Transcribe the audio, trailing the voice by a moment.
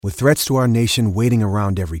With threats to our nation waiting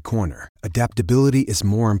around every corner, adaptability is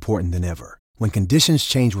more important than ever. When conditions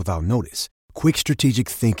change without notice, quick strategic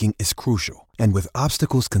thinking is crucial. And with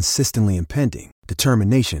obstacles consistently impending,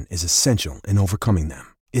 determination is essential in overcoming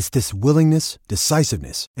them. It's this willingness,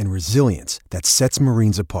 decisiveness, and resilience that sets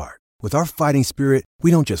Marines apart. With our fighting spirit, we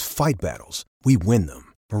don't just fight battles, we win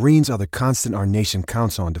them. Marines are the constant our nation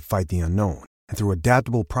counts on to fight the unknown. And through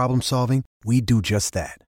adaptable problem solving, we do just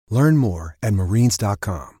that. Learn more at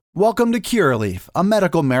marines.com. Welcome to Curaleaf, a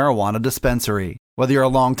medical marijuana dispensary. Whether you're a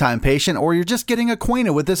longtime patient or you're just getting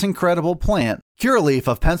acquainted with this incredible plant, Curaleaf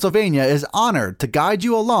of Pennsylvania is honored to guide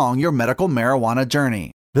you along your medical marijuana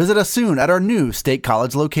journey. Visit us soon at our new State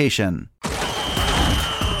College location.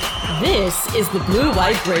 This is the Blue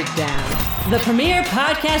White Breakdown, the premier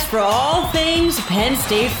podcast for all things Penn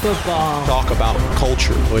State football. Talk about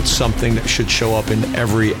culture. It's something that should show up in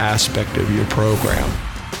every aspect of your program.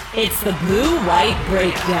 It's the Blue White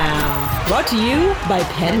Breakdown, brought to you by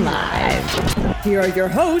Penn Live. Here are your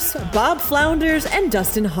hosts, Bob Flounders and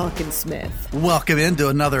Dustin Hawkinsmith. Welcome into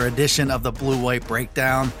another edition of the Blue White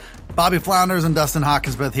Breakdown. Bobby Flounders and Dustin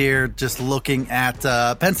Hawkinsmith here, just looking at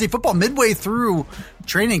Penn State football midway through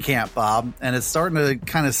training camp, Bob, and it's starting to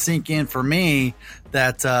kind of sink in for me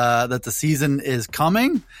that the season is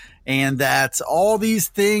coming. And that all these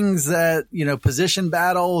things that, position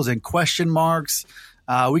battles and question marks,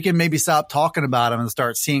 we can maybe stop talking about them and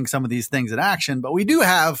start seeing some of these things in action. But we do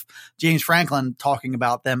have James Franklin talking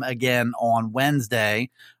about them again on Wednesday.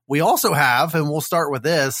 We also have, and we'll start with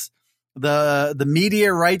this, the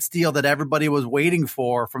media rights deal that everybody was waiting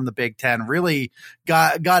for from the Big Ten really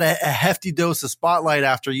got a hefty dose of spotlight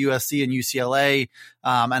after USC and UCLA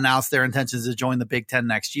announced their intentions to join the Big Ten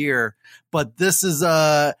next year. But this is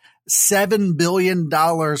 $7 billion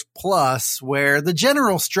plus, where the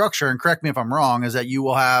general structure, and correct me if I'm wrong, is that you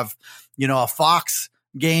will have, a Fox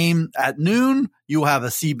game at noon, you will have a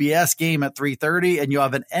CBS game at 3:30, and you'll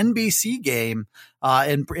have an NBC game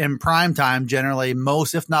in prime time, generally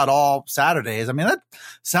most, if not all, Saturdays. I mean, that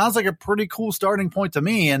sounds like a pretty cool starting point to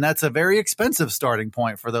me, and that's a very expensive starting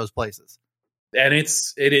point for those places. And it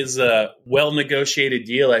is a well-negotiated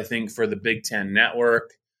deal, I think, for the Big Ten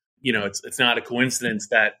network. It's not a coincidence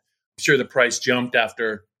that I'm sure the price jumped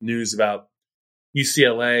after news about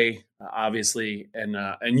UCLA, obviously, and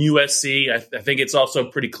USC. I think it's also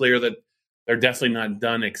pretty clear that they're definitely not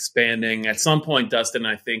done expanding. At some point, Dustin,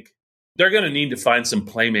 I think they're going to need to find some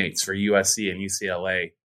playmates for USC and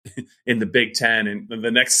UCLA in the Big Ten. And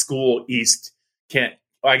the next school east can't.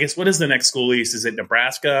 I guess, what is the next school east? Is it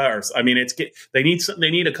Nebraska? They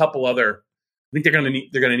need a couple other. I think they're going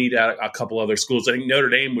to need a couple other schools. I think Notre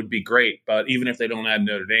Dame would be great, but even if they don't add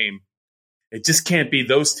Notre Dame, it just can't be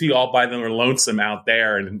those two all by them are lonesome out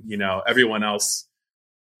there, and everyone else,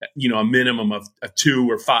 a minimum of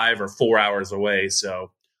 2 or 5 or 4 hours away.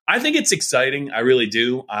 So I think it's exciting. I really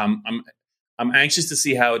do. I'm anxious to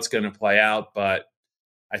see how it's going to play out, but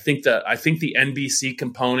I think the NBC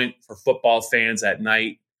component for football fans at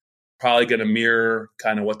night probably going to mirror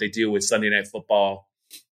kind of what they do with Sunday Night Football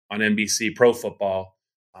on NBC Pro Football.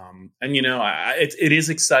 It is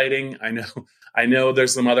exciting. I know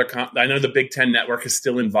there's some other, I know the Big Ten network is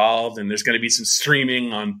still involved, and there's going to be some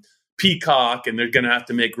streaming on Peacock, and they're going to have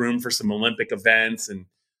to make room for some Olympic events and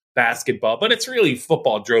basketball, but it's really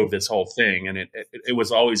football drove this whole thing. And it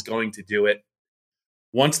was always going to do it.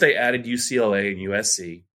 Once they added UCLA and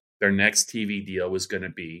USC, their next TV deal was going to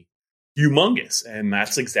be humongous. And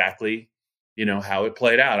that's exactly, how it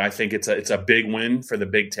played out. I think it's a big win for the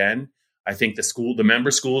Big Ten. I think the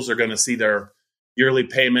member schools are going to see their yearly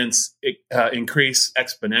payments increase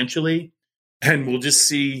exponentially. And we'll just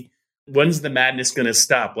see, when's the madness going to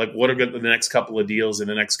stop? Like, what are the next couple of deals in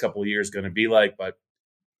the next couple of years going to be like? But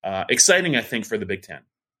exciting, I think, for the Big Ten.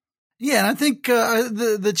 Yeah, and I think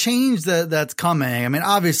the change that's coming, I mean,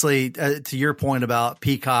 obviously, to your point about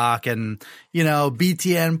Peacock and,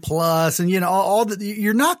 BTN Plus and, all that,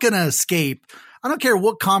 you're not going to escape. I don't care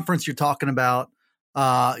what conference you're talking about.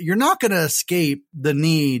 You're not going to escape the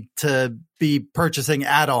need to be purchasing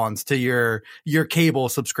add-ons to your cable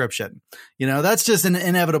subscription. That's just an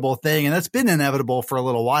inevitable thing. And that's been inevitable for a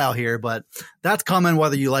little while here, but that's coming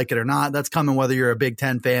whether you like it or not. That's coming whether you're a Big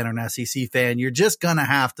Ten fan or an SEC fan. You're just going to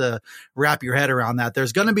have to wrap your head around that.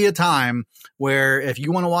 There's going to be a time where if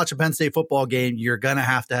you want to watch a Penn State football game, you're going to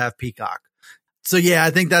have Peacock. So yeah, I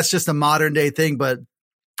think that's just a modern day thing, but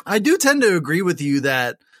I do tend to agree with you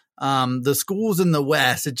that the schools in the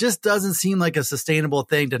West, it just doesn't seem like a sustainable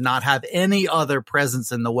thing to not have any other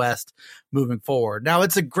presence in the West moving forward. Now,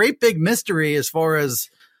 it's a great big mystery as far as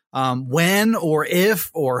when or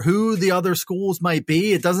if or who the other schools might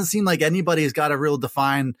be. It doesn't seem like anybody's got a real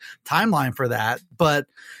defined timeline for that, but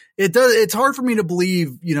it's hard for me to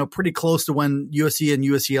believe, pretty close to when USC and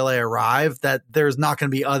UCLA arrive, that there's not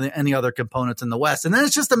going to be any other components in the West. And then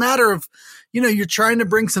it's just a matter of, you're trying to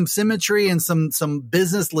bring some symmetry and some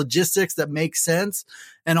business logistics that make sense,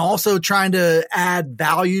 and also trying to add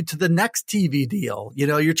value to the next TV deal.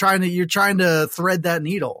 You're trying to thread that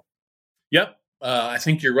needle. Yep. I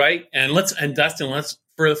think you're right. And Dustin,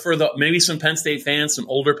 for the maybe some Penn State fans, some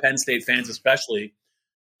older Penn State fans especially,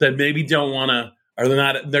 that maybe don't want to, or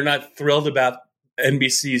they're not thrilled about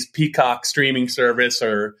NBC's Peacock streaming service,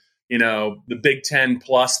 or the Big Ten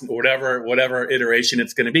Plus, whatever iteration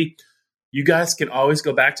it's going to be. You guys can always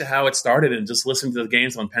go back to how it started and just listen to the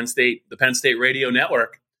games on the Penn State Radio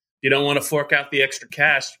Network. You don't want to fork out the extra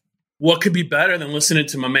cash. What could be better than listening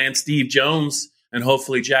to my man Steve Jones and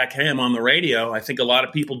hopefully Jack Ham on the radio? I think a lot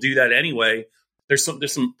of people do that anyway. There's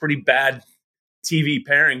some pretty bad TV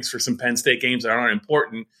pairings for some Penn State games that aren't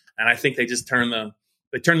important, and I think they just turn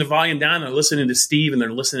the volume down. They're listening to Steve and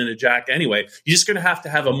they're listening to Jack anyway. You're just going to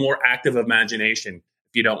have a more active imagination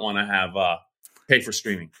if you don't want to have pay for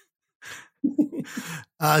streaming.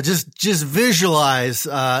 Just visualize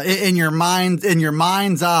in your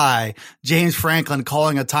mind's eye James Franklin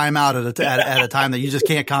calling a timeout at a time that you just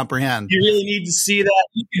can't comprehend. You really need to see that.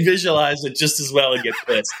 You can visualize it just as well and get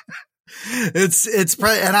pissed.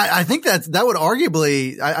 And I think that would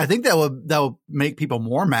arguably, I think that would make people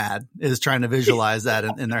more mad, is trying to visualize that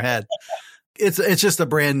in their head. It's just a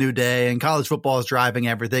brand new day, and college football is driving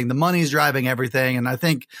everything. The money's driving everything. And I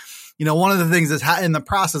think, one of the things that's in the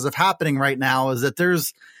process of happening right now is that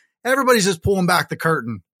everybody's just pulling back the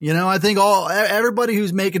curtain. I think everybody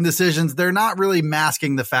who's making decisions, they're not really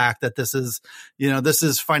masking the fact that this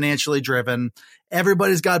is financially driven.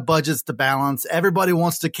 Everybody's got budgets to balance. Everybody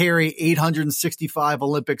wants to carry 865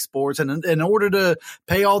 Olympic sports. And in order to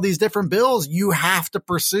pay all these different bills, you have to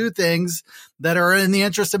pursue things that are in the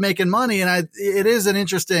interest of making money. And it is an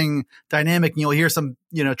interesting dynamic. And you'll hear some,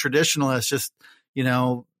 traditionalists just,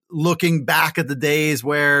 looking back at the days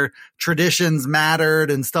where traditions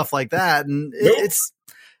mattered and stuff like that. And it's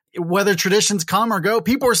whether traditions come or go,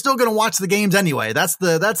 people are still going to watch the games anyway. That's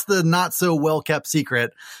the not so well kept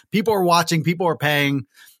secret. People are watching, people are paying,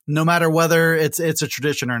 no matter whether it's a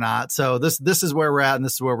tradition or not. So this is where we're at, and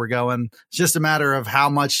this is where we're going. It's just a matter of how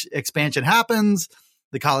much expansion happens.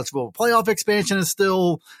 The college football playoff expansion is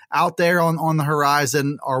still out there on the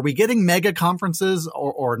horizon. Are we getting mega conferences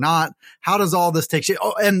or not? How does all this take shape?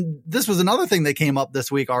 Oh, and this was another thing that came up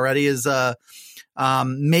this week already is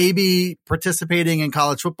maybe participating in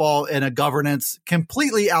college football in a governance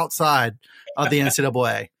completely outside of the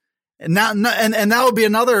NCAA. And that would be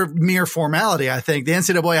another mere formality. I think the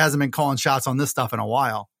NCAA hasn't been calling shots on this stuff in a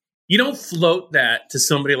while. You don't float that to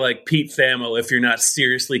somebody like Pete Thamel if you're not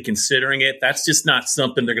seriously considering it. That's just not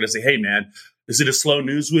something they're going to say, hey, man, is it a slow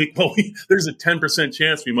news week? Well, there's a 10%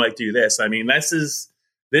 chance we might do this. I mean, this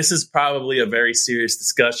is probably a very serious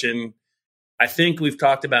discussion. I think we've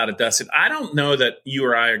talked about it, Dustin. I don't know that you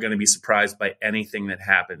or I are going to be surprised by anything that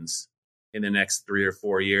happens in the next 3 or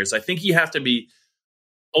 4 years. I think you have to be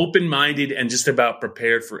open-minded and just about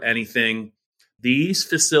prepared for anything. These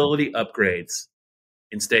facility upgrades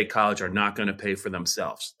in State College are not going to pay for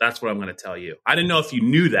themselves. That's what I'm going to tell you. I didn't know if you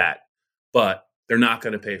knew that, but they're not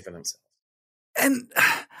going to pay for themselves. And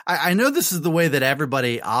I know this is the way that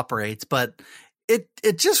everybody operates, but it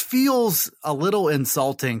just feels a little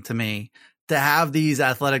insulting to me to have these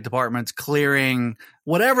athletic departments clearing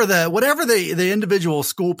whatever the individual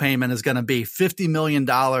school payment is going to be, $50 million,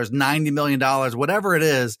 $90 million, whatever it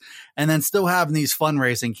is, and then still having these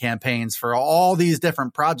fundraising campaigns for all these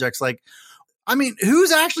different projects. Like, I mean,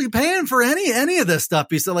 who's actually paying for any of this stuff?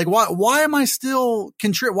 So like, why am I still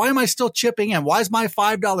why am I still chipping in? Why does my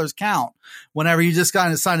 $5 count whenever you just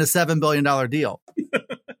kind of signed a $7 billion deal?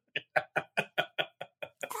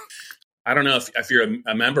 I don't know if you're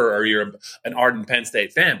a member or you're an ardent Penn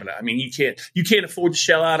State fan, but I mean, you can't afford to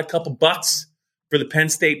shell out a couple bucks for the Penn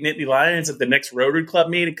State Nittany Lions at the next Rotary Club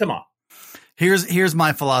meeting. Come on. Here's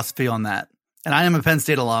my philosophy on that. And I am a Penn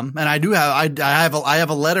State alum, and I have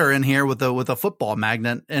a letter in here with a football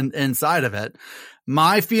magnet inside of it.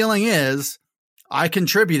 My feeling is I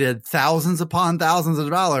contributed thousands upon thousands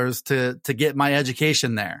of dollars to get my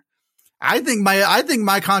education there. I think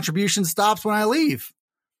my contribution stops when I leave.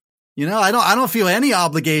 I don't feel any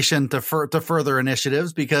obligation to further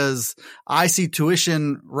initiatives because I see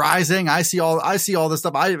tuition rising. I see all this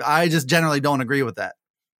stuff. I just generally don't agree with that.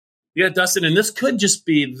 Yeah, Dustin, and this could just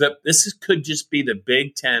be the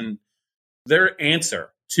Big Ten, their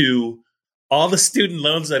answer to all the student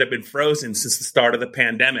loans that have been frozen since the start of the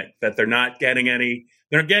pandemic, that they're not getting any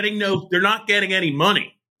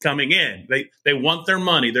money coming in. They want their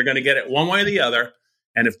money. They're going to get it one way or the other.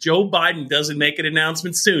 And if Joe Biden doesn't make an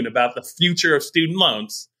announcement soon about the future of student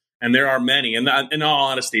loans, and there are many, and in all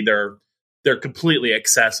honesty, they're completely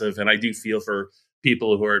excessive. And I do feel for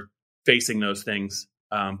people who are facing those things.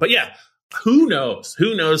 But yeah, who knows?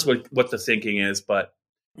 Who knows what the thinking is? But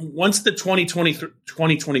once the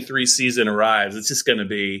 2023 season arrives, it's just going to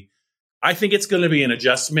be, I think it's going to be an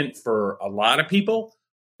adjustment for a lot of people.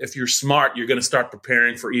 If you're smart, you're going to start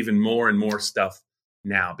preparing for even more and more stuff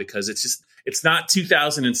now, because it's not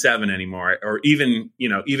 2007 anymore, or even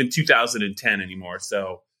 2010 anymore.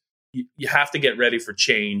 So you have to get ready for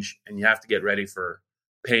change, and you have to get ready for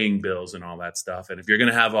paying bills and all that stuff. And if you're going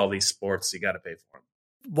to have all these sports, you got to pay for them.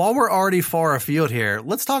 While we're already far afield here,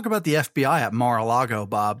 let's talk about the FBI at Mar-a-Lago,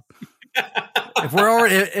 Bob.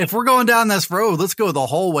 If we're going down this road, let's go the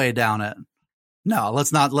whole way down it. No,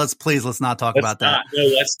 let's not. Let's not talk about that. No,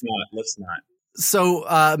 let's not.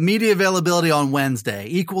 So media availability on Wednesday,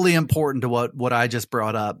 equally important to what I just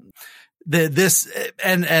brought up.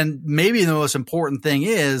 And maybe the most important thing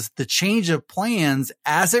is the change of plans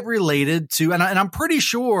as it related to, and I'm pretty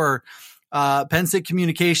sure Penn State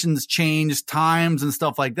Communications changed times and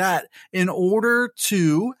stuff like that in order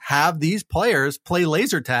to have these players play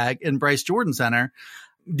laser tag in Bryce Jordan Center.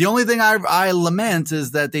 The only thing I lament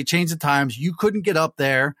is that they changed the times. You couldn't get up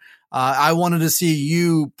there. I wanted to see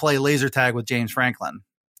you play laser tag with James Franklin.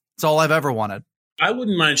 That's all I've ever wanted. I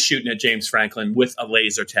wouldn't mind shooting at James Franklin with a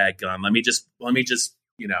laser tag gun. Let me just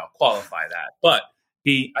qualify that. But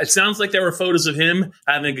it sounds like there were photos of him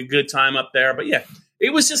having a good time up there. But yeah,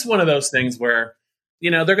 it was just one of those things where,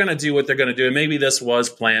 they're going to do what they're going to do. And maybe this was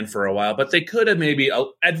planned for a while, but they could have maybe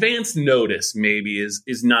advance notice maybe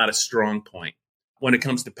is not a strong point when it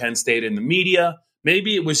comes to Penn State and the media.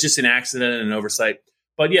 Maybe it was just an accident and an oversight.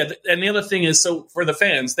 But yeah, and the other thing is, so for the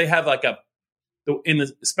fans, they have like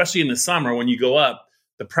especially in the summer when you go up,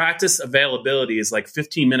 the practice availability is like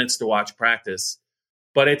 15 minutes to watch practice.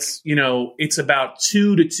 But it's about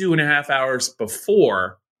 2 to 2.5 hours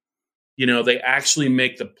before, they actually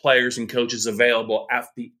make the players and coaches available at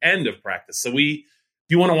the end of practice. So if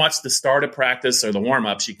you want to watch the start of practice or the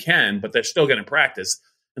warm-ups, you can, but they're still going to practice.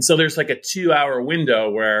 And so there's like a 2-hour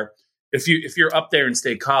window where if you're up there in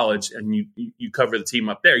State College and you cover the team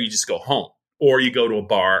up there, you just go home, or you go to a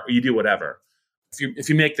bar, or you do whatever. If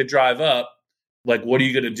you make the drive up, like, what are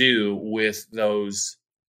you going to do with those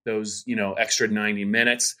extra 90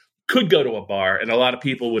 minutes? Could go to a bar, and a lot of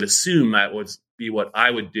people would assume that would be what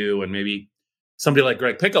I would do, and maybe somebody like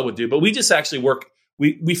Greg Pickle would do. But we just actually work.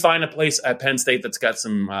 We find a place at Penn State that's got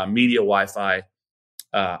some media Wi-Fi,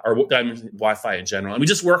 or Wi-Fi in general, and we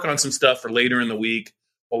just work on some stuff for later in the week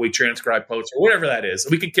while we transcribe posts or whatever that is.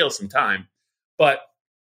 We could kill some time, but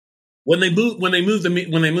when they move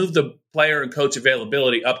the player and coach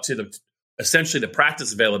availability up to essentially the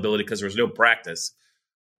practice availability, because there was no practice.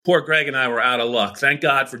 Poor Greg and I were out of luck. Thank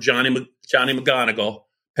God for Johnny McGonigal,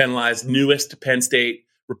 Penn Live's newest Penn State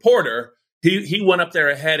reporter. He went up there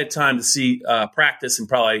ahead of time to see practice and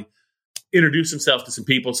probably introduce himself to some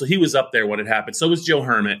people. So he was up there when it happened. So was Joe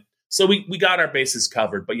Hermit. So we got our bases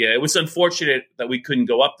covered. But yeah, it was unfortunate that we couldn't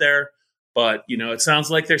go up there. But, it sounds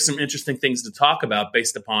like there's some interesting things to talk about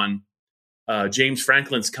based upon James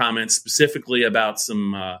Franklin's comments, specifically about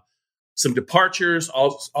some departures,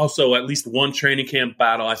 also at least one training camp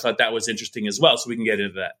battle. I thought that was interesting as well, so we can get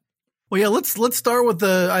into that. Well, yeah, let's start with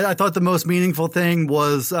I thought the most meaningful thing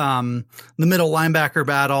was the middle linebacker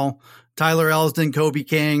battle. Tyler Elsdon, Kobe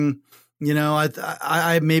King.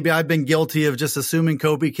 I've been guilty of just assuming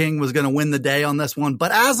Kobe King was going to win the day on this one,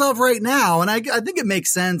 but as of right now, and I think it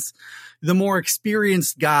makes sense, the more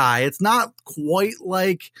experienced guy. It's not quite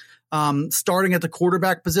like starting at the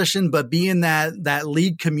quarterback position, but being that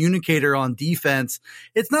lead communicator on defense,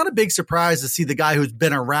 it's not a big surprise to see the guy who's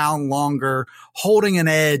been around longer holding an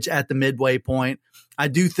edge at the midway point. I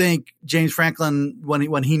do think James Franklin,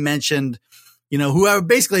 when he mentioned, whoever,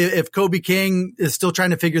 basically, if Kobe King is still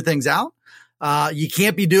trying to figure things out, you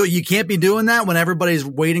can't be doing that when everybody's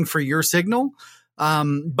waiting for your signal.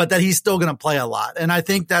 But that he's still going to play a lot, and I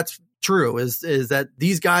think that's true. Is that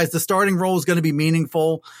these guys, the starting role is going to be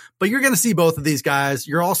meaningful, but you're going to see both of these guys.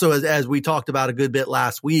 You're also, as we talked about a good bit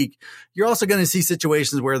last week, you're also going to see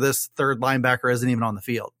situations where this third linebacker isn't even on the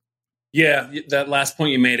field. Yeah, that last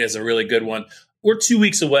point you made is a really good one. We're 2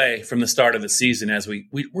 weeks away from the start of the season as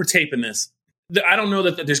we're taping this. I don't know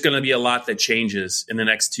that there's going to be a lot that changes in the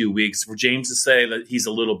next 2 weeks. For James to say that he's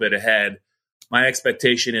a little bit ahead, my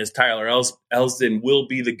expectation is Tyler Elsdon will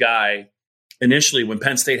be the guy initially when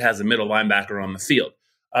Penn State has a middle linebacker on the field.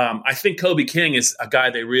 I think Kobe King is a guy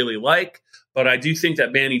they really like, but I do think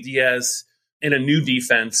that Manny Diaz in a new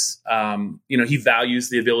defense, he values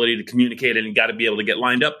the ability to communicate and got to be able to get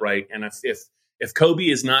lined up right. And if Kobe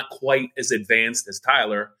is not quite as advanced as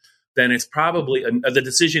Tyler, then it's probably the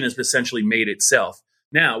decision has essentially made itself.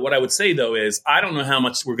 Now, what I would say, though, is I don't know how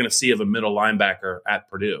much we're going to see of a middle linebacker at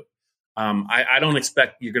Purdue. I don't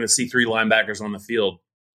expect you're going to see 3 linebackers on the field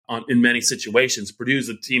in many situations. Purdue's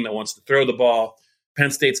a team that wants to throw the ball.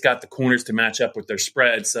 Penn State's got the corners to match up with their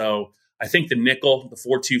spread. So I think the nickel, the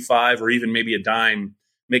 4-2-5, or even maybe a dime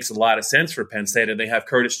makes a lot of sense for Penn State. And they have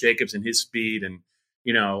Curtis Jacobs and his speed. And,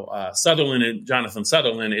 Sutherland and Jonathan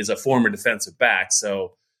Sutherland is a former defensive back.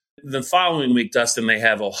 So the following week, Dustin, they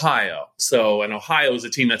have Ohio. And Ohio is a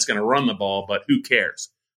team that's going to run the ball, but who cares?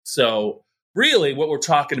 So really what we're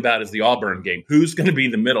talking about is the Auburn game. Who's going to be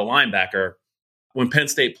the middle linebacker when Penn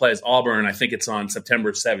State plays Auburn? I think it's on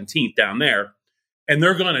September 17th down there. And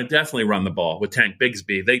they're going to definitely run the ball with Tank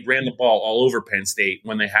Bigsby. They ran the ball all over Penn State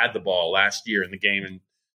when they had the ball last year in the game and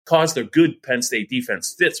caused their good Penn State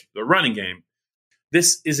defense fits the running game.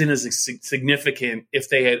 This isn't as significant if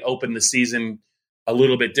they had opened the season a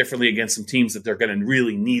little bit differently against some teams that they're going to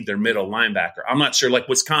really need their middle linebacker. I'm not sure, like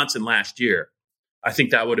Wisconsin last year. I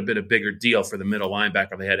think that would have been a bigger deal for the middle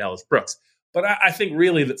linebacker. They had Ellis Brooks. But I think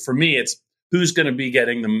really that for me, it's who's going to be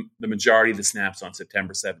getting the majority of the snaps on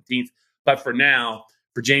September 17th. But for now,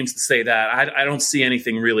 for James to say that, I don't see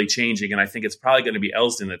anything really changing. And I think it's probably going to be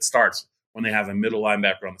Elsdon that starts when they have a middle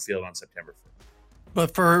linebacker on the field on September 5th.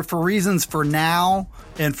 But for reasons for now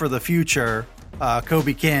and for the future,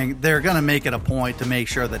 Kobe King, they're going to make it a point to make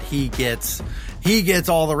sure that he gets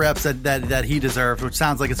all the reps that he deserves, which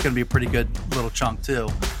sounds like it's going to be a pretty good little chunk too.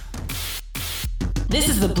 This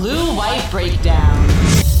is the Blue-White Breakdown.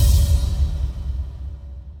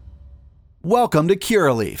 Welcome to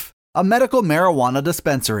Curaleaf, a medical marijuana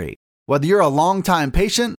dispensary. Whether you're a longtime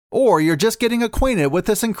patient or you're just getting acquainted with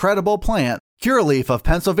this incredible plant, Curaleaf of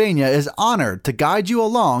Pennsylvania is honored to guide you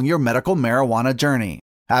along your medical marijuana journey.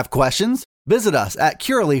 Have questions? Visit us at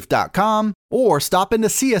Curaleaf.com or stop in to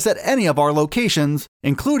see us at any of our locations,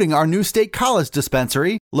 including our new State College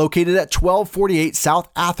dispensary located at 1248 South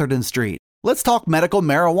Atherton Street. Let's talk medical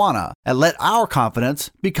marijuana and let our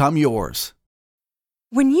confidence become yours.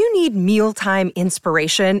 When you need mealtime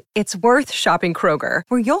inspiration, it's worth shopping Kroger,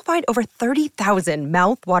 where you'll find over 30,000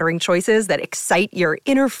 mouth-watering choices that excite your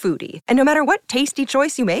inner foodie. And no matter what tasty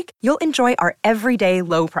choice you make, you'll enjoy our everyday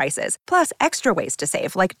low prices, plus extra ways to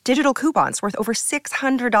save, like digital coupons worth over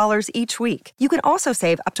 $600 each week. You can also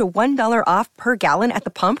save up to $1 off per gallon at the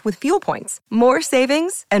pump with fuel points. More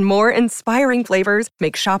savings and more inspiring flavors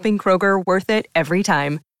make shopping Kroger worth it every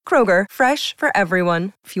time. Kroger, fresh for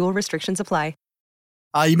everyone. Fuel restrictions apply.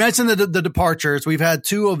 You mentioned the departures. We've had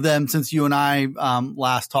 2 of them since you and I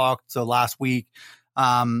last talked, so last week.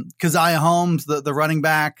 Keziah Holmes, the running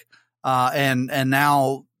back, and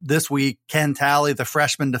now this week, Ken Talley, the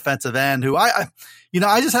freshman defensive end, who I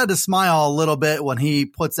just had to smile a little bit when he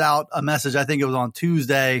puts out a message, I think it was on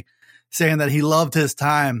Tuesday, saying that he loved his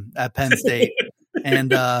time at Penn State.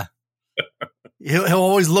 And he'll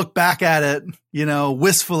always look back at it,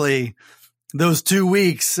 wistfully. Those 2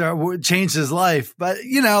 weeks changed his life, but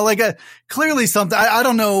clearly something. I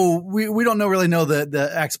don't know. We don't really know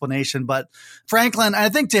the explanation, but Franklin, I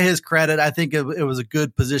think to his credit, I think it was a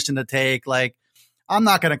good position to take. Like, I'm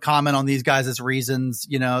not going to comment on these guys' reasons,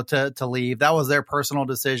 to leave. That was their personal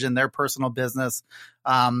decision, their personal business.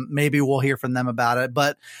 Maybe we'll hear from them about it,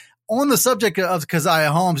 but on the subject of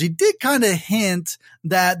Keziah Holmes, he did kind of hint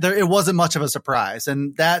that it wasn't much of a surprise,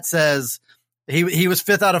 and that says he was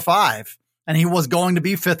 5th out of 5. And he was going to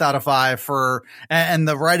be 5th out of 5 and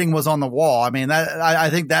the writing was on the wall. I mean, I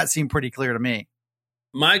think that seemed pretty clear to me.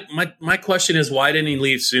 My question is, why didn't he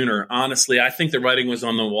leave sooner? Honestly, I think the writing was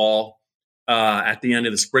on the wall at the end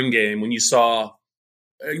of the spring game when you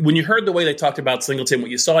heard the way they talked about Singleton, what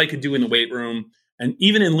you saw he could do in the weight room, and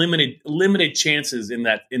even in limited chances in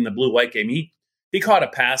the blue-white game, he caught a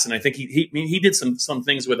pass, and I think he did some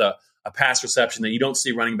things with a pass reception that you don't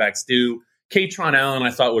see running backs do. Katron Allen,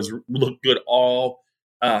 I thought looked good all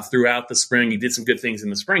throughout the spring. He did some good things in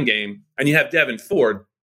the spring game. And you have Devin Ford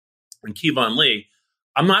and Kevon Lee.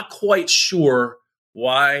 I'm not quite sure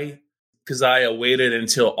why Keziah waited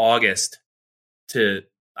until August to.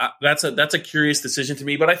 That's a curious decision to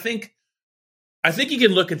me. But I think you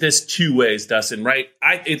can look at this 2 ways, Dustin. Right?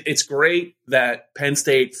 It's great that Penn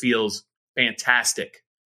State feels fantastic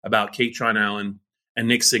about Katron Allen and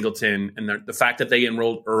Nick Singleton and the fact that they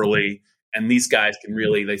enrolled early. And these guys can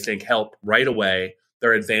really, they think, help right away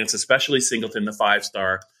their advance, especially Singleton, the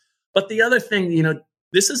 5-star. But the other thing, you know,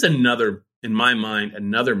 this is another, in my mind,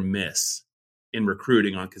 another miss in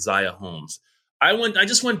recruiting on Keziah Holmes. I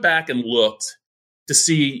just went back and looked to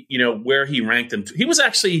see, you know, where he ranked him. He was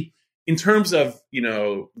actually, in terms of, you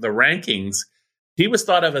know, the rankings, he was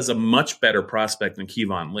thought of as a much better prospect than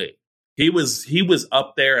Kevon Lee. He was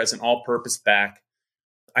up there as an all-purpose back.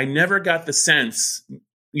 I never got the sense,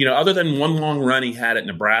 you know, other than one long run he had at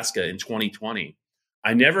Nebraska in 2020,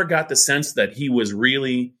 I never got the sense that he was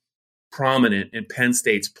really prominent in Penn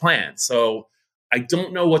State's plan. So I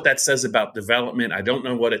don't know what that says about development. I don't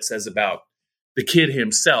know what it says about the kid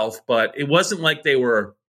himself, but it wasn't like they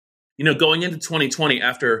were, you know, going into 2020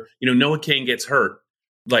 after, you know, Noah Cain gets hurt,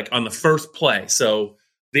 like on the first play. So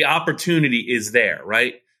the opportunity is there,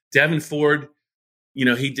 right? Devin Ford, you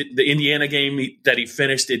know, he did the Indiana game that he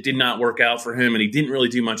finished. It did not work out for him, and he didn't really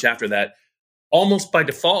do much after that. Almost by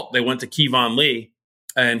default, they went to Kevon Lee,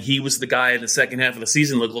 and he was the guy in the second half of the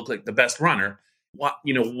season looked like the best runner.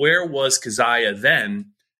 You know, where was Keziah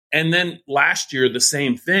then? And then last year, the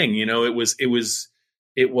same thing. You know, it was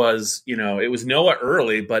you know, it was Noah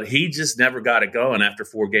early, but he just never got it going after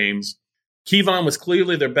 4 games. Kevon was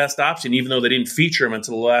clearly their best option, even though they didn't feature him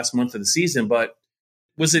until the last month of the season. But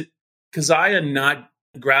was it Keziah not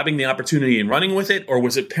grabbing the opportunity and running with it, or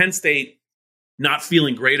was it Penn State not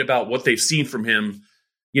feeling great about what they've seen from him?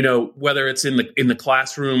 You know, whether it's in the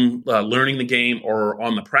classroom learning the game or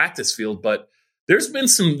on the practice field. But there's been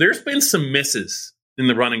some misses in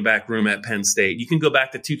the running back room at Penn State. You can go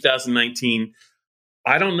back to 2019.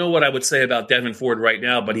 I don't know what I would say about Devin Ford right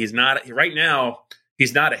now, but he's not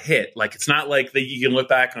a hit. Like, it's not like that you can look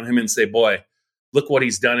back on him and say, boy, look what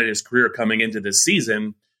he's done in his career coming into this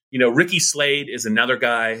season. You know, Ricky Slade is another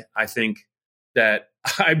guy, I think, that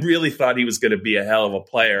I really thought he was going to be a hell of a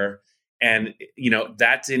player. And, you know,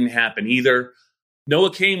 that didn't happen either.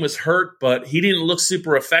 Noah Cain was hurt, but he didn't look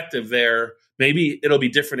super effective there. Maybe it'll be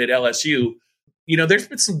different at LSU. You know, there's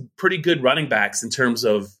been some pretty good running backs in terms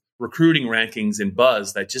of recruiting rankings and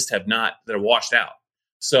buzz that just that are washed out.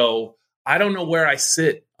 So I don't know where I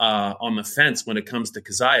sit on the fence when it comes to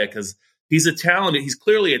Keziah, because he's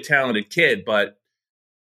clearly a talented kid, but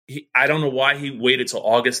I don't know why he waited till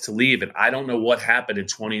August to leave. And I don't know what happened in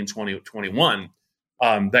 20 and 2021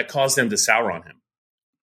 that caused them to sour on him.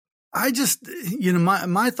 I just, you know,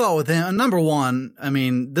 my thought with him, number one, I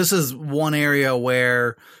mean, this is one area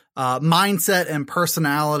where mindset and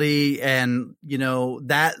personality and, you know,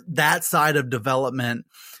 that side of development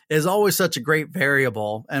is always such a great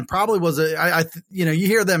variable, and probably was you know, you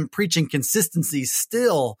hear them preaching consistency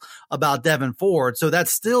still about Devin Ford. So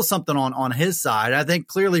that's still something on his side. I think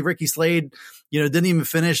clearly Ricky Slade, you know, didn't even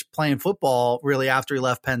finish playing football really after he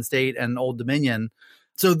left Penn State and Old Dominion.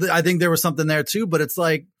 So I think there was something there too, but it's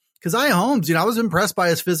like Keziah Holmes, you know, I was impressed by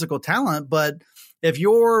his physical talent, but if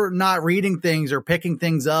you're not reading things or picking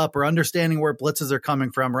things up or understanding where blitzes are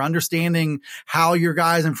coming from or understanding how your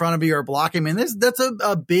guys in front of you are blocking, I mean, that's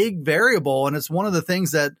a big variable. And it's one of the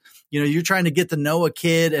things that, you know, you're trying to get to know a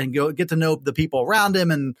kid and get to know the people around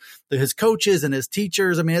him and his coaches and his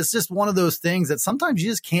teachers. I mean, it's just one of those things that sometimes you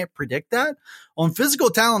just can't predict that. On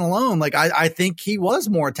physical talent alone, like I think he was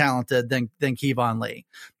more talented than Kevon Lee,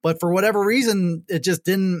 but for whatever reason, it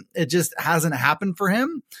just hasn't happened for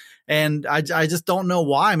him. And I just don't know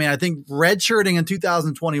why. I mean, I think redshirting in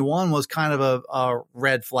 2021 was kind of a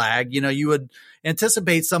red flag. You know, you would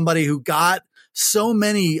anticipate somebody who got so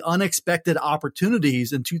many unexpected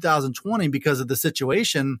opportunities in 2020 because of the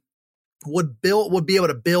situation would be able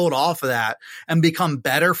to build off of that and become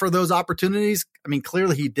better for those opportunities. I mean,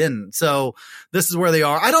 clearly he didn't. So this is where they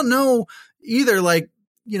are. I don't know either. Like,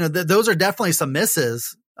 you know, those are definitely some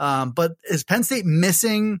misses. But is Penn State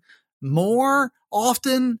missing more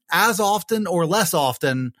often, as often, or less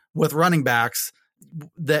often with running backs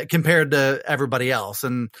that compared to everybody else?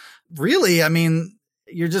 And really, I mean,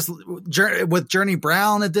 you're just with Journey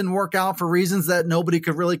Brown, it didn't work out for reasons that nobody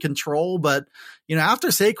could really control. But, you know, after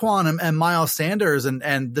Saquon and Miles Sanders and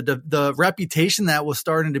the reputation that was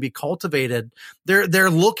starting to be cultivated, they're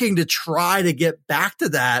looking to try to get back to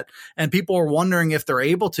that. And people are wondering if they're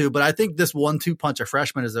able to. But I think this 1-2 punch of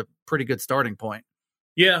freshman is a pretty good starting point.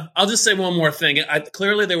 Yeah, I'll just say one more thing.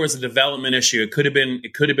 Clearly, there was a development issue. It could have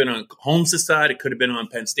been on Holmes' side. It could have been on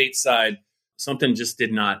Penn State's side. Something just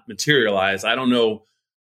did not materialize. I don't know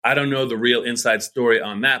the real inside story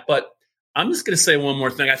on that. But I'm just going to say one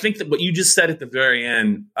more thing. I think that what you just said at the very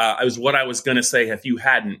end is what I was going to say if you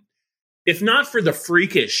hadn't. If not for the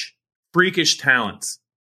freakish talents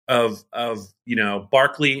of you know,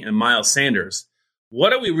 Barkley and Miles Sanders,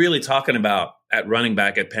 what are we really talking about at running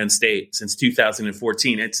back at Penn State since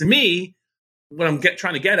 2014? And to me, what I'm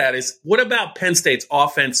trying to get at is, what about Penn State's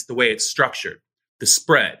offense, the way it's structured, the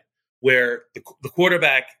spread, where the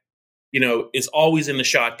quarterback, is always in the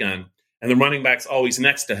shotgun and the running back's always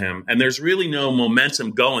next to him, and there's really no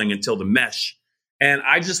momentum going until the mesh. And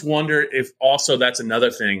I just wonder if also that's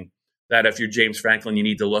another thing that if you're James Franklin, you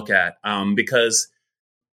need to look at, because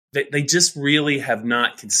they just really have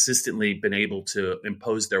not consistently been able to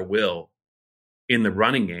impose their will in the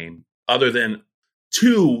running game, other than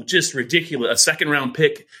two just ridiculous, a second-round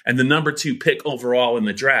pick and the number 2 pick overall in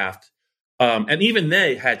the draft. And even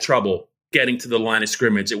they had trouble getting to the line of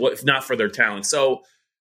scrimmage, if not for their talent. So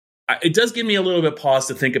it does give me a little bit of pause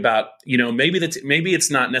to think about, maybe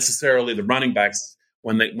it's not necessarily the running backs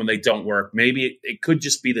when they don't work. Maybe it could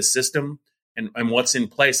just be the system and what's in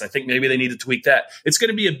place. I think maybe they need to tweak that. It's going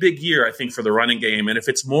to be a big year, I think, for the running game. And if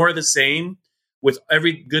it's more of the same with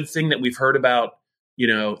every good thing that we've heard about,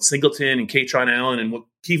 Singleton and Kaytron Allen and what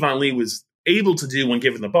Kevon Lee was able to do when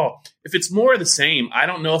given the ball, if it's more of the same, I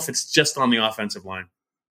don't know if it's just on the offensive line.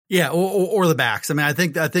 Yeah, or the backs. I mean, I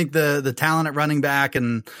think the talent at running back,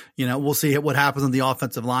 and we'll see what happens on the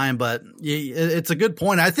offensive line. But it's a good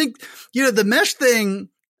point. I think the mesh thing.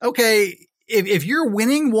 Okay, if you're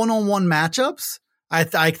winning one-on-one matchups,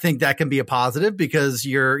 I think that can be a positive, because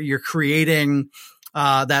you're creating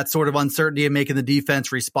that sort of uncertainty and making the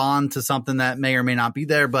defense respond to something that may or may not be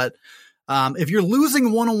there. But if you're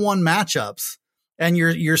losing one-on-one matchups and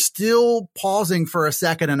you're still pausing for a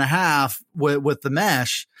second and a half with the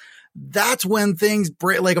mesh, that's when things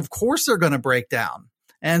break. Like, of course they're going to break down.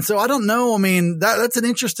 And so I don't know. I mean, that's an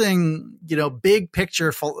interesting, big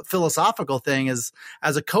picture philosophical thing is,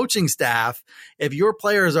 as a coaching staff, if your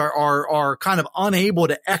players are kind of unable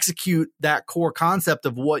to execute that core concept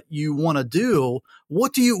of what you want to do, where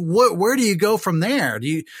do you go from there?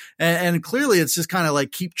 And clearly it's just kind of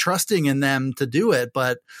like keep trusting in them to do it.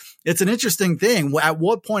 But it's an interesting thing. At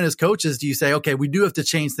what point as coaches do you say, okay, we do have to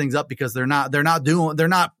change things up because they're not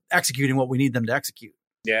executing what we need them to execute?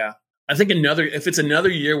 Yeah. I think if it's another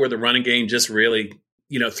year where the running game just really,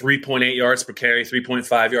 3.8 yards per carry,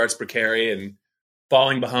 3.5 yards per carry, and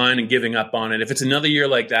falling behind and giving up on it. If it's another year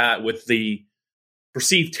like that with the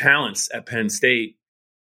perceived talents at Penn State,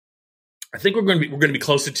 I think we're going to be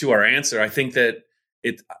closer to our answer. I think that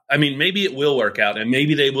maybe it will work out, and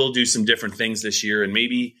maybe they will do some different things this year, and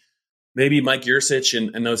maybe Mike Yurcich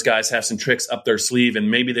and those guys have some tricks up their sleeve,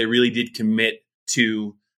 and maybe they really did commit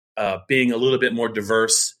to being a little bit more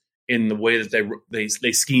diverse in the way that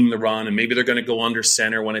they scheme the run, and maybe they're going to go under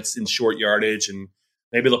center when it's in short yardage, and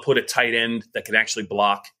maybe they'll put a tight end that can actually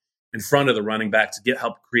block in front of the running back to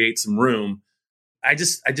help create some room. I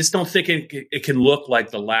just don't think it can look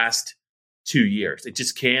like the last 2 years. It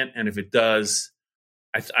just can't. And if it does,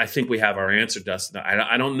 I think we have our answer, Dustin.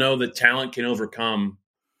 I don't know that talent can overcome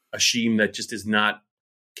a scheme that just is not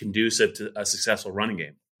conducive to a successful running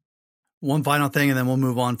game. One final thing, and then we'll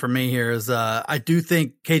move on from me here, is I do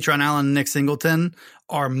think Kaytron Allen and Nick Singleton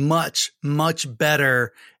are much, much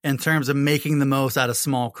better in terms of making the most out of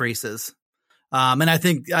small creases. And I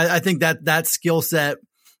think that skill set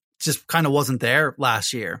just kind of wasn't there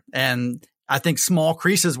last year. And I think small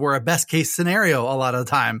creases were a best case scenario a lot of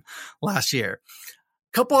the time last year.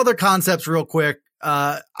 A couple other concepts real quick.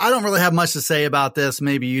 I don't really have much to say about this.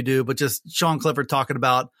 Maybe you do, but just Sean Clifford talking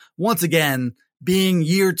about, once again, being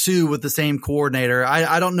year 2 with the same coordinator.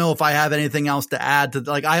 I don't know if I have anything else to add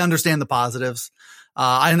to, I understand the positives.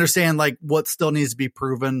 I understand what still needs to be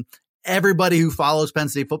proven. Everybody who follows Penn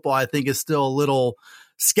State football, I think, is still a little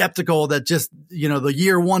skeptical that just, the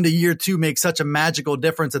year 1 to year 2 makes such a magical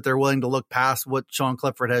difference that they're willing to look past what Sean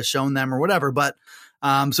Clifford has shown them or whatever. But,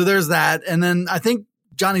 so there's that. And then I think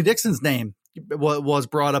Johnny Dixon's name was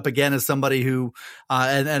brought up again as somebody who,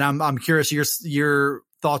 and I'm curious your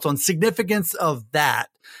thoughts on significance of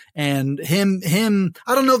that and him.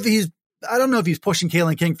 I don't know if he's pushing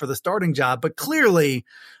Kalen King for the starting job, but clearly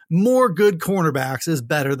more good cornerbacks is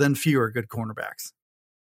better than fewer good cornerbacks.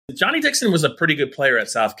 Johnny Dixon was a pretty good player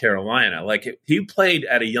at South Carolina. He played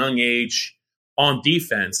at a young age on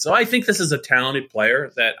defense. So I think this is a talented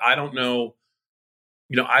player that I don't know.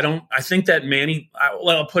 I think that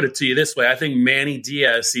I'll put it to you this way. I think Manny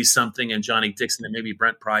Diaz sees something in Johnny Dixon that maybe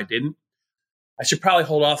Brent Pry didn't. I should probably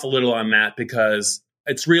hold off a little on that because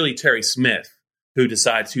it's really Terry Smith who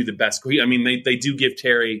decides who the best. They do give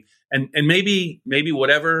Terry and maybe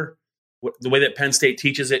whatever the way that Penn State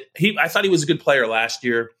teaches it. I thought he was a good player last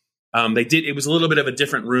year. It was a little bit of a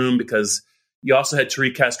different room because you also had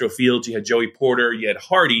Tariq Castro Fields, you had Joey Porter, you had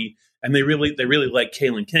Hardy, and they really liked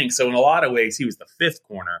Kalen King. So in a lot of ways, he was the 5th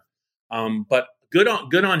corner. But good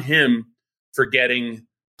on him for getting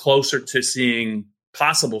closer to seeing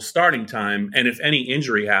possible starting time. And if any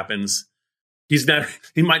injury happens,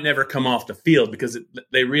 he might never come off the field because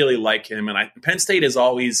they really like him. And Penn State has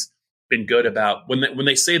always been good about when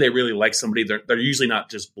they say they really like somebody, they're usually not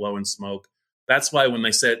just blowing smoke. That's why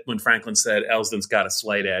when Franklin said Elsdon's got a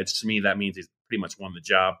slight edge, to me that means he's pretty much won the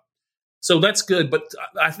job. So that's good. But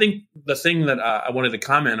I think the thing that I wanted to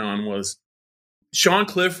comment on was Sean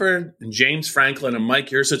Clifford and James Franklin and Mike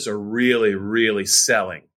Yurcich are really, really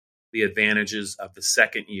selling the advantages of the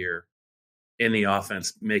second year in the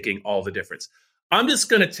offense, making all the difference. I'm just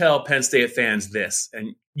going to tell Penn State fans this,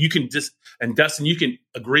 and and Dustin, you can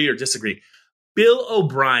agree or disagree. Bill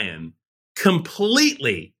O'Brien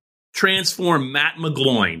completely transformed Matt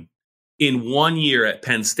McGloin in 1 year at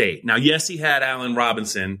Penn State. Now, yes, he had Allen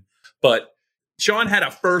Robinson, but Sean had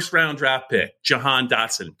a first-round draft pick, Jahan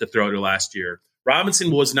Dotson, to throw to last year.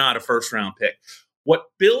 Robinson was not a first-round pick. What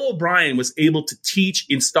Bill O'Brien was able to teach,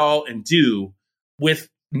 install, and do with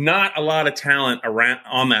not a lot of talent around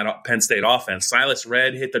on that Penn State offense. Silas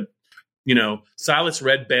Redd Silas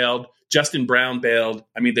Redd bailed. Justin Brown bailed.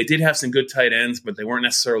 I mean, they did have some good tight ends, but they weren't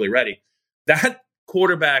necessarily ready. That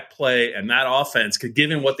quarterback play and that offense,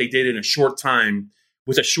 given what they did in a short time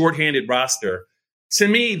with a shorthanded roster, to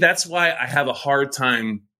me, that's why I have a hard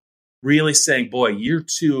time really saying, boy, year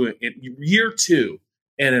two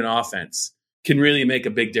in an offense can really make a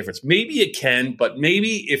big difference. Maybe it can, but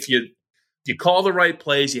maybe if you call the right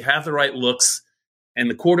plays, you have the right looks, and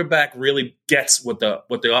the quarterback really gets what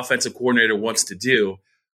the offensive coordinator wants to do,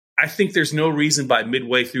 I think there's no reason by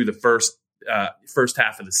midway through the first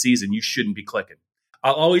half of the season you shouldn't be clicking.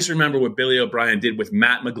 I'll always remember what Billy O'Brien did with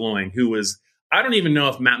Matt McGloin, who was, I don't even know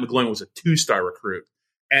if Matt McGloin was a 2-star recruit,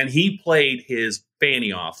 and he played his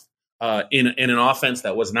fanny off in an offense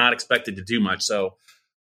that was not expected to do much. So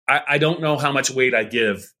I don't know how much weight I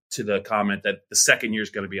give to the comment that the second year is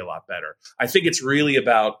going to be a lot better. I think it's really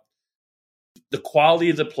about the quality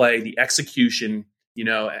of the play, the execution, and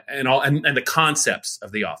the concepts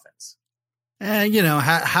of the offense. And,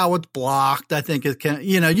 how it's blocked, I think it can,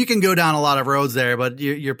 you can go down a lot of roads there, but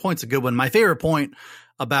your point's a good one. My favorite point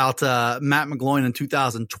about Matt McGloin in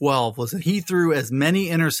 2012 was that he threw as many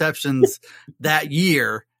interceptions that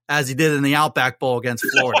year as he did in the Outback Bowl against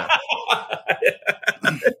Florida.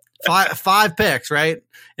 Five picks, right?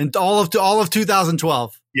 In all of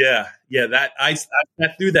 2012. Yeah. That I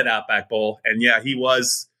threw that Outback Bowl, and yeah, he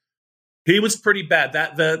was pretty bad.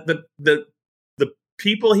 That the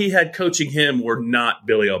people he had coaching him were not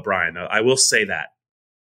Billy O'Brien. I will say that.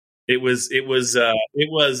 It was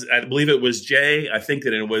I believe it was Jay. I think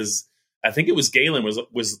it was Galen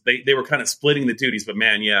they were kind of splitting the duties, but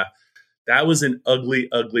man, yeah, that was an ugly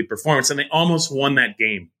performance, and they almost won that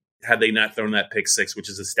game had they not thrown that pick six, which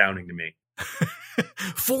is astounding to me.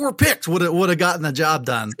 4 picks would have gotten the job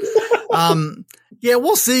done. Yeah,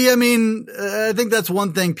 we'll see. I mean, I think that's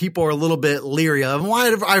one thing people are a little bit leery of.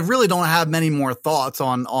 I really don't have many more thoughts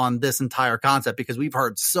on this entire concept because we've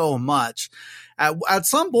heard so much. At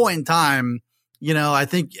some point in time, I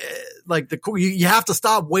think you have to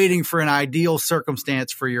stop waiting for an ideal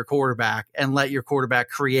circumstance for your quarterback and let your quarterback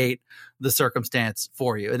create the circumstance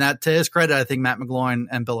for you. And that, to his credit, I think Matt McGloin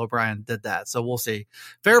and Bill O'Brien did that. So we'll see.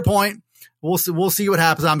 Fair point. We'll see what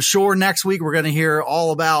happens. I'm sure next week we're going to hear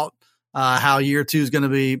all about how year 2 is going to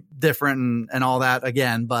be different and all that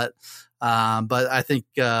again. But I think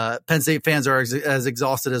Penn State fans are as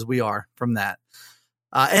exhausted as we are from that.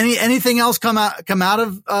 Anything else come out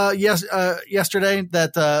of yesterday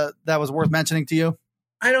that was worth mentioning to you?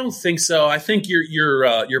 I don't think so. I think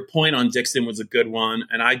your point on Dixon was a good one,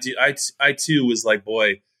 and I too was like,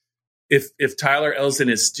 boy, if Tyler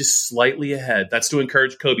Elsdon is just slightly ahead, that's to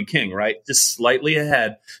encourage Kobe King, right? Just slightly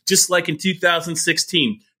ahead, just like in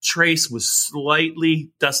 2016, Trace was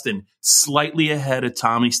slightly ahead of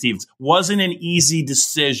Tommy Stevens. Wasn't an easy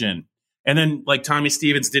decision, and then like Tommy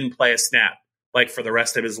Stevens didn't play a snap like for the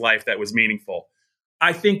rest of his life that was meaningful.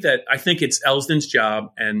 I think it's Elsdon's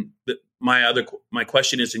job, and my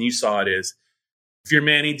question is, and you saw it, is if you're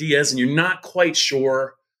Manny Diaz and you're not quite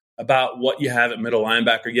sure about what you have at middle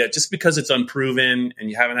linebacker yet, just because it's unproven and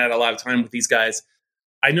you haven't had a lot of time with these guys,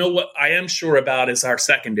 I know what I am sure about is our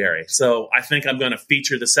secondary. So I think I'm going to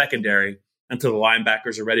feature the secondary until the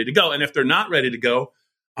linebackers are ready to go. And if they're not ready to go,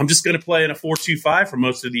 I'm just going to play in a 4-2-5 for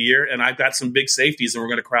most of the year, and I've got some big safeties, and we're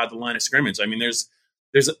going to crowd the line of scrimmage. I mean, there's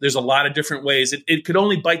a lot of different ways. It could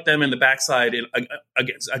only bite them in the backside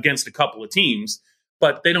against a couple of teams,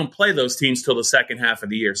 but they don't play those teams till the second half of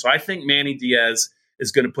the year. So I think Manny Diaz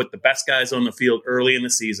is going to put the best guys on the field early in the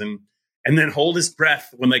season, and then hold his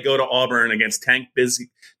breath when they go to Auburn against Tank Bigsby,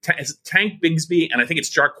 and I think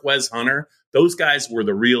it's Jarquez Hunter. Those guys were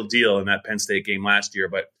the real deal in that Penn State game last year.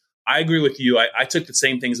 But I agree with you. I took the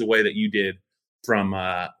same things away that you did from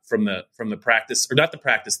the practice, or not the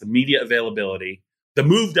practice, the media availability, the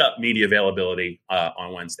moved up media availability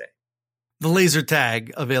on Wednesday. The laser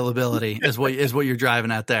tag availability is what you're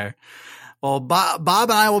driving at there. Well, Bob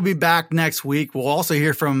and I will be back next week. We'll also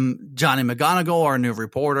hear from Johnny McGonigal, our new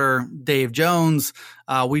reporter, Dave Jones.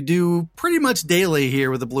 We do pretty much daily here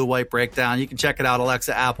with the Blue White Breakdown. You can check it out,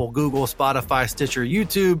 Alexa, Apple, Google, Spotify, Stitcher,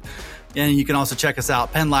 YouTube. And you can also check us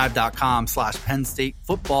out, PennLive.com/Penn State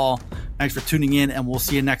Football. Thanks for tuning in, and we'll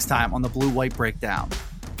see you next time on the Blue White Breakdown.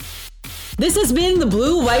 This has been the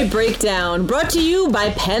Blue White Breakdown, brought to you by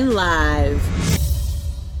Penn Live.